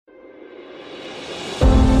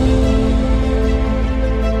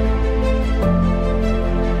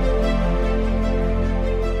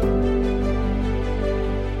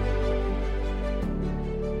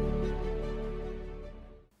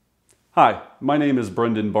Hi, my name is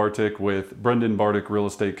Brendan Bartik with Brendan Bartik Real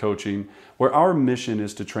Estate Coaching, where our mission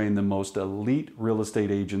is to train the most elite real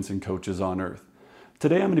estate agents and coaches on earth.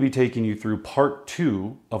 Today I'm going to be taking you through part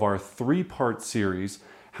 2 of our 3-part series,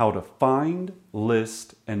 how to find,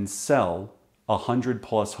 list, and sell 100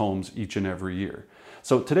 plus homes each and every year.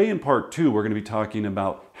 So today in part 2, we're going to be talking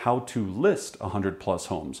about how to list 100 plus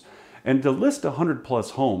homes. And to list 100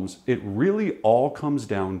 plus homes, it really all comes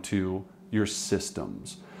down to your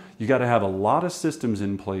systems. You got to have a lot of systems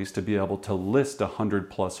in place to be able to list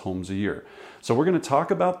 100 plus homes a year. So we're going to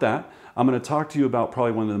talk about that. I'm going to talk to you about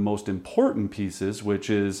probably one of the most important pieces, which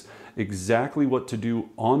is exactly what to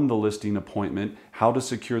do on the listing appointment, how to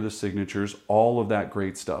secure the signatures, all of that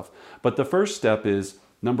great stuff. But the first step is,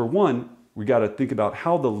 number one, we got to think about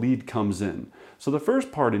how the lead comes in. So the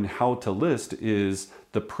first part in how to list is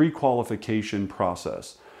the pre-qualification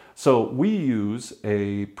process. So we use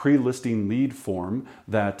a pre-listing lead form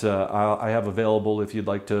that I have available. If you'd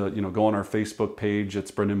like to, go on our Facebook page,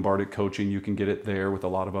 it's Brendan Bartik Coaching. You can get it there with a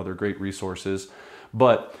lot of other great resources.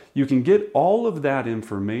 But you can get all of that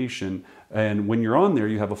information, and when you're on there,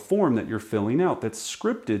 you have a form that you're filling out that's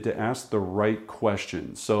scripted to ask the right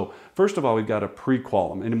questions. So first of all, we've got a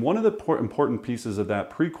pre-qual, and one of the important pieces of that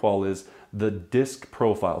pre-qual is the DISC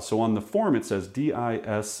profile. So on the form, it says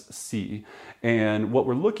DISC, and what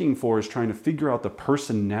we're looking for is trying to figure out the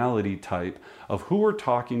personality type of who we're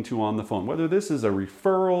talking to on the phone, whether this is a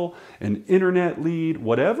referral, an internet lead,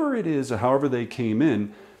 whatever it is, however they came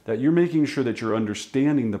in, that you're making sure that you're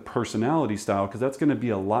understanding the personality style, because that's going to be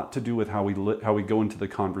a lot to do with how we go into the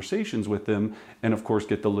conversations with them, and of course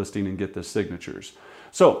get the listing and get the signatures.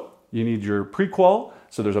 So you need your pre-qual.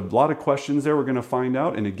 So there's a lot of questions there we're going to find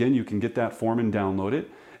out, and again, you can get that form and download it.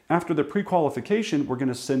 After the pre-qualification, we're going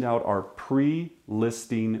to send out our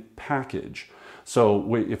pre-listing package.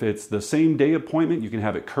 So if it's the same day appointment, you can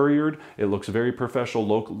have it couriered. It looks very professional.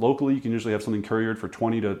 Locally, you can usually have something couriered for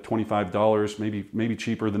 $20 to $25, maybe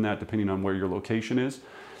cheaper than that, depending on where your location is.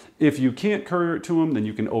 If you can't courier it to them, then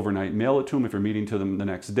you can overnight mail it to them if you're meeting to them the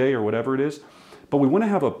next day or whatever it is. But we want to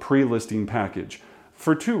have a pre-listing package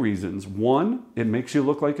for 2 reasons. 1, it makes you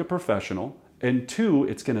look like a professional. And 2,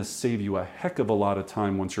 it's going to save you a heck of a lot of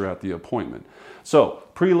time once you're at the appointment. So,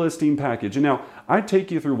 pre-listing package. And now, I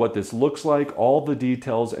take you through what this looks like, all the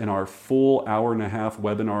details in our full hour-and-a-half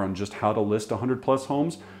webinar on just how to list 100 plus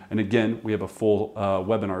homes. And again, we have a full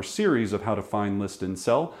webinar series of how to find, list, and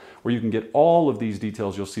sell, where you can get all of these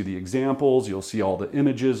details. You'll see the examples, you'll see all the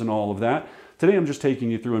images and all of that. Today, I'm just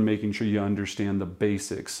taking you through and making sure you understand the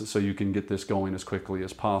basics so you can get this going as quickly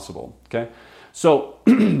as possible. Okay? So,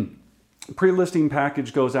 pre-listing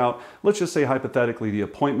package goes out. Let's just say hypothetically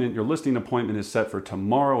your listing appointment is set for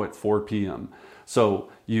tomorrow at 4 p.m. So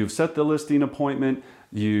you've set the listing appointment,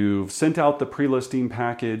 you've sent out the pre-listing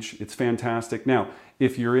package. It's fantastic. Now,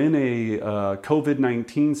 if you're in a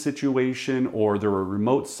COVID-19 situation or they're a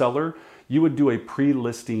remote seller, you would do a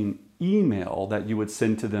pre-listing email that you would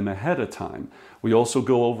send to them ahead of time. We also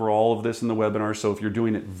go over all of this in the webinar. So if you're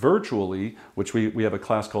doing it virtually, which we have a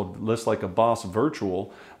class called List Like a Boss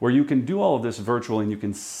Virtual, where you can do all of this virtual and you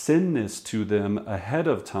can send this to them ahead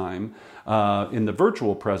of time in the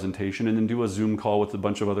virtual presentation, and then do a Zoom call with a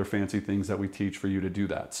bunch of other fancy things that we teach for you to do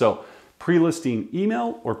that. So pre-listing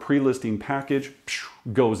email or pre-listing package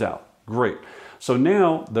goes out. Great. So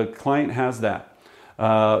now the client has that.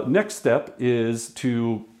 Next step is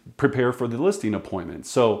to prepare for the listing appointment.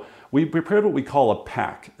 So we prepared what we call a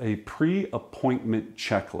PAC, a pre-appointment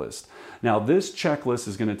checklist. Now this checklist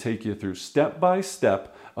is going to take you through step by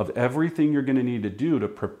step of everything you're going to need to do to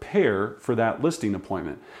prepare for that listing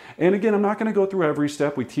appointment. And again, I'm not going to go through every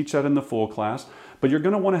step. We teach that in the full class, but you're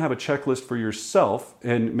going to want to have a checklist for yourself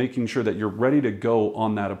and making sure that you're ready to go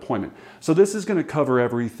on that appointment. So this is going to cover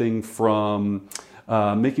everything from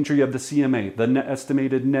making sure you have the CMA, the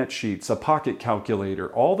estimated net sheets, a pocket calculator,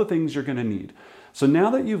 all the things you're going to need. So now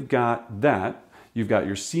that you've got that, you've got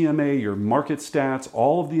your CMA, your market stats,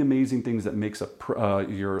 all of the amazing things that makes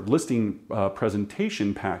your listing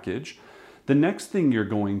presentation package, the next thing you're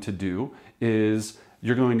going to do is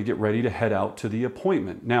you're going to get ready to head out to the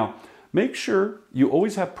appointment. Now, make sure you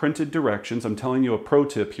always have printed directions. I'm telling you a pro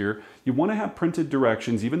tip here. You want to have printed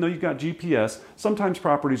directions, even though you've got GPS. Sometimes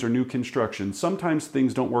properties are new construction. Sometimes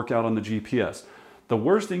things don't work out on the GPS. The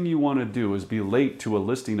worst thing you want to do is be late to a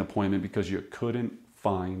listing appointment because you couldn't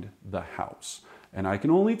find the house. And I can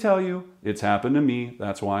only tell you, it's happened to me.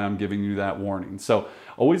 That's why I'm giving you that warning. So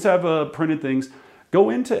always have printed things. Go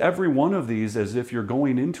into every one of these as if you're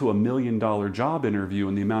going into a $1 million job interview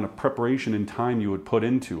and the amount of preparation and time you would put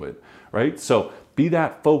into it, right? So be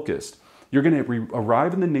that focused. You're going to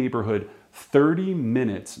arrive in the neighborhood 30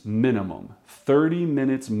 minutes minimum, 30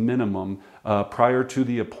 minutes minimum prior to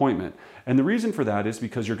the appointment. And the reason for that is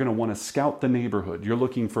because you're going to want to scout the neighborhood. You're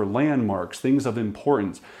looking for landmarks, things of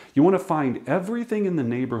importance. You want to find everything in the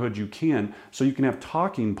neighborhood you can so you can have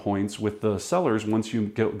talking points with the sellers once you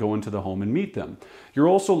go into the home and meet them. You're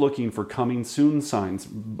also looking for coming soon signs,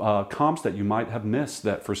 comps that you might have missed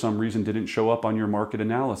that for some reason didn't show up on your market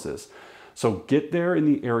analysis. So get there in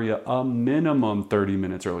the area a minimum 30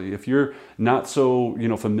 minutes early. If you're not so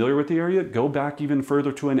familiar with the area, go back even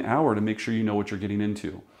further to an hour to make sure you know what you're getting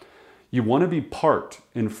into. You want to be parked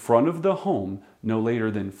in front of the home no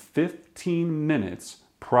later than 15 minutes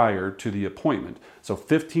prior to the appointment. So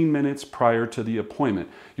 15 minutes prior to the appointment,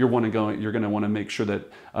 you're going to want to make sure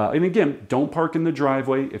that, and again, don't park in the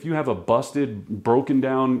driveway. If you have a busted, broken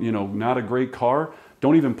down, not a great car,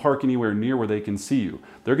 don't even park anywhere near where they can see you.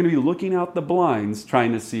 They're going to be looking out the blinds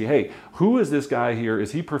trying to see, hey, who is this guy here?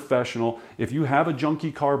 Is he professional? If you have a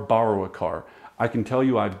junky car, borrow a car. I can tell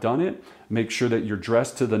you I've done it. Make sure that you're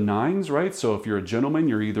dressed to the nines, right? So if you're a gentleman,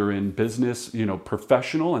 you're either in business,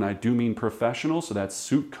 professional, and I do mean professional. So that's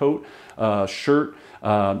suit coat, shirt,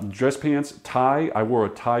 dress pants, tie. I wore a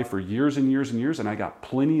tie for years and years and years, and I got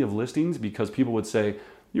plenty of listings because people would say,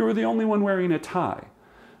 you were the only one wearing a tie,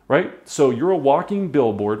 right? So you're a walking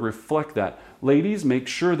billboard, reflect that. Ladies, make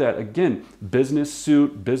sure that, again, business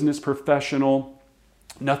suit, business professional,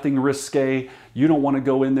 nothing risque. You don't want to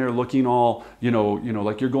go in there looking all,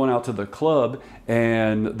 like you're going out to the club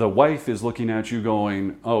and the wife is looking at you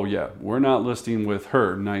going, oh yeah, we're not listing with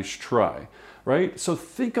her, nice try, right? So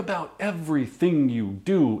think about everything you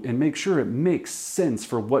do and make sure it makes sense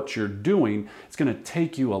for what you're doing. It's going to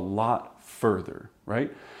take you a lot further,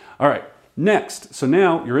 right? All right. Next, so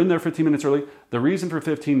now you're in there 15 minutes early. The reason for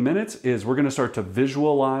 15 minutes is we're going to start to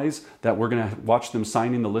visualize that we're going to watch them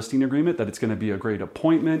signing the listing agreement, that it's going to be a great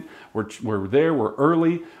appointment. We're there, we're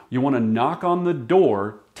early. You want to knock on the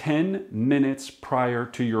door 10 minutes prior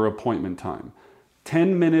to your appointment time.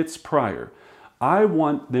 10 minutes prior. I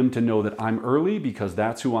want them to know that I'm early because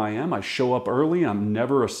that's who I am. I show up early. I'm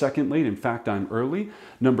never a second late. In fact, I'm early.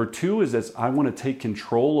 Number two is that I want to take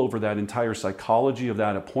control over that entire psychology of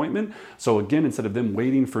that appointment. So again, instead of them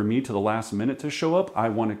waiting for me to the last minute to show up, I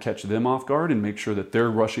want to catch them off guard and make sure that they're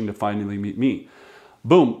rushing to finally meet me.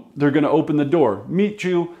 Boom, they're going to open the door, meet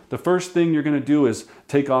you. The first thing you're going to do is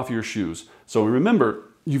take off your shoes. So remember,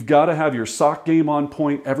 you've got to have your sock game on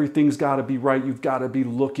point. Everything's got to be right. You've got to be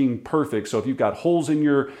looking perfect. So if you've got holes in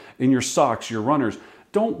your socks, your runners,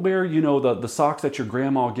 don't wear, the socks that your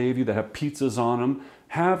grandma gave you that have pizzas on them.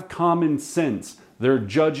 Have common sense. They're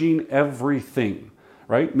judging everything,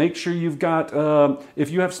 right? Make sure you've got,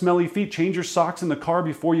 if you have smelly feet, change your socks in the car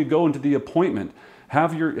before you go into the appointment.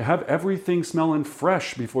 Have everything smelling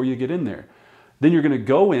fresh before you get in there. Then you're going to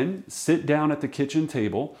go in, sit down at the kitchen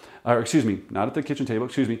table, not at the kitchen table,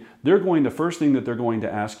 the first thing that they're going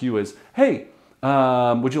to ask you is, hey,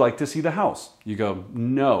 would you like to see the house? You go,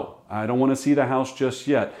 no, I don't want to see the house just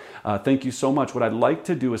yet. Thank you so much. What I'd like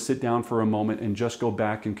to do is sit down for a moment and just go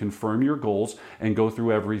back and confirm your goals and go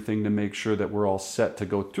through everything to make sure that we're all set to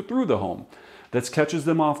go through the home. That catches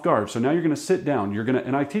them off guard. So now you're going to sit down.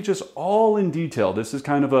 And I teach this all in detail. This is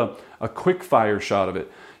kind of a quick fire shot of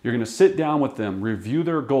it. You're going to sit down with them, review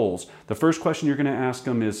their goals. The first question you're going to ask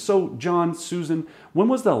them is, so John, Susan, when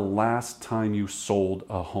was the last time you sold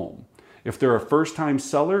a home? If they're a first-time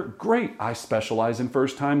seller, great. I specialize in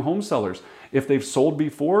first-time home sellers. If they've sold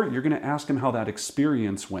before, you're going to ask them how that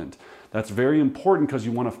experience went. That's very important because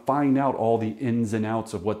you want to find out all the ins and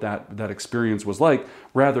outs of what that experience was like,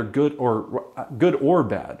 rather good or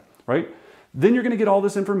bad, right? Then you're going to get all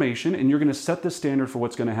this information and you're going to set the standard for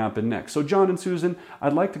what's going to happen next. So John and Susan,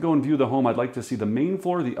 I'd like to go and view the home. I'd like to see the main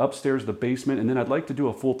floor, the upstairs, the basement, and then I'd like to do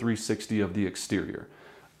a full 360 of the exterior.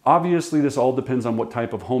 Obviously, this all depends on what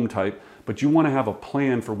type of home type, but you want to have a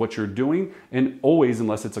plan for what you're doing, and always,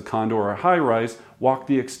 unless it's a condo or a high-rise, walk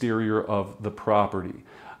the exterior of the property.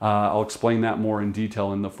 I'll explain that more in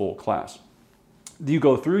detail in the full class. You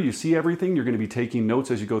go through, you see everything, you're going to be taking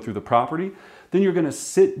notes as you go through the property. Then you're going to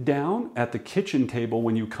sit down at the kitchen table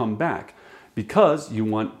when you come back because you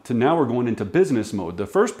want to, now we're going into business mode. The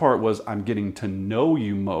first part was I'm getting to know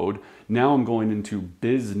you mode. Now I'm going into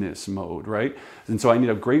business mode, right? And so I need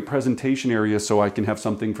a great presentation area so I can have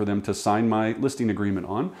something for them to sign my listing agreement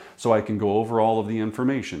on so I can go over all of the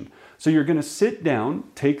information. So you're going to sit down,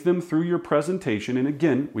 take them through your presentation. And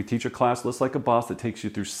again, we teach a class, List Like a Boss, that takes you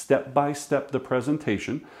through step by step the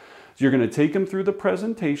presentation. So you're going to take them through the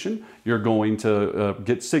presentation. You're going to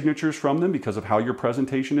get signatures from them because of how your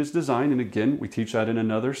presentation is designed. And again, we teach that in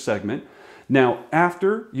another segment. Now,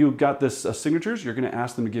 after you've got this signatures, you're going to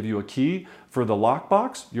ask them to give you a key for the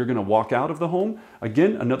lockbox. You're going to walk out of the home.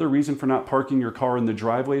 Again, another reason for not parking your car in the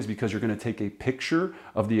driveway is because you're going to take a picture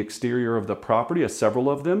of the exterior of the property, several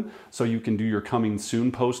of them, so you can do your coming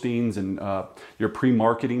soon postings and your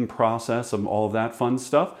pre-marketing process and all of that fun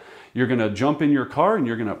stuff. You're going to jump in your car and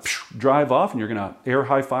you're going to drive off and you're going to air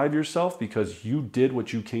high five yourself because you did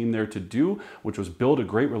what you came there to do, which was build a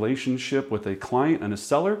great relationship with a client and a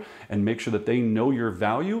seller and make sure that they know your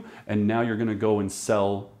value. And now you're going to go and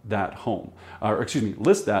sell that home,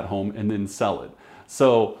 list that home and then sell it.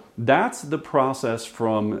 So that's the process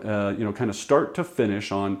from, kind of start to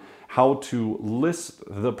finish on how to list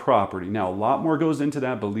the property. Now, a lot more goes into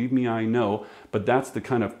that, believe me, I know, but that's the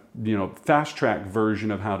kind of, fast track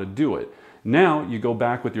version of how to do it. Now you go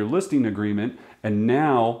back with your listing agreement, and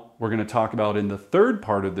now we're going to talk about in the third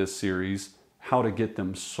part of this series, how to get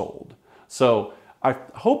them sold. So I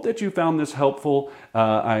hope that you found this helpful.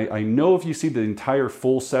 I know if you see the entire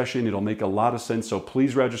full session, it'll make a lot of sense. So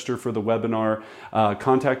please register for the webinar.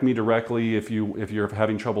 Contact me directly if you're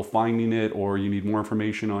having trouble finding it or you need more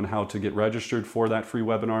information on how to get registered for that free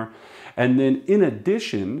webinar. And then in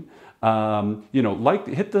addition,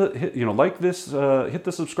 hit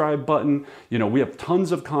the subscribe button. We have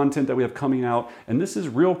tons of content that we have coming out, and this is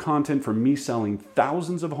real content for me selling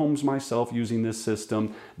thousands of homes myself using this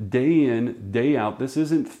system day in, day out. This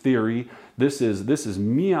isn't theory. This is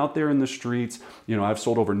me out there in the streets. I've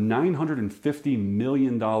sold over $950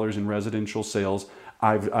 million in residential sales.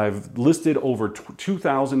 I've listed over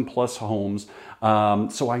 2,000 plus homes.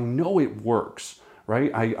 So I know it works.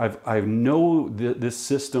 Right? I know this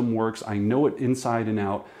system works. I know it inside and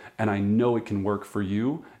out, and I know it can work for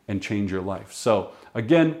you and change your life. So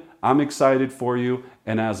again, I'm excited for you.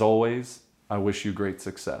 And as always, I wish you great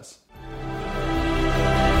success.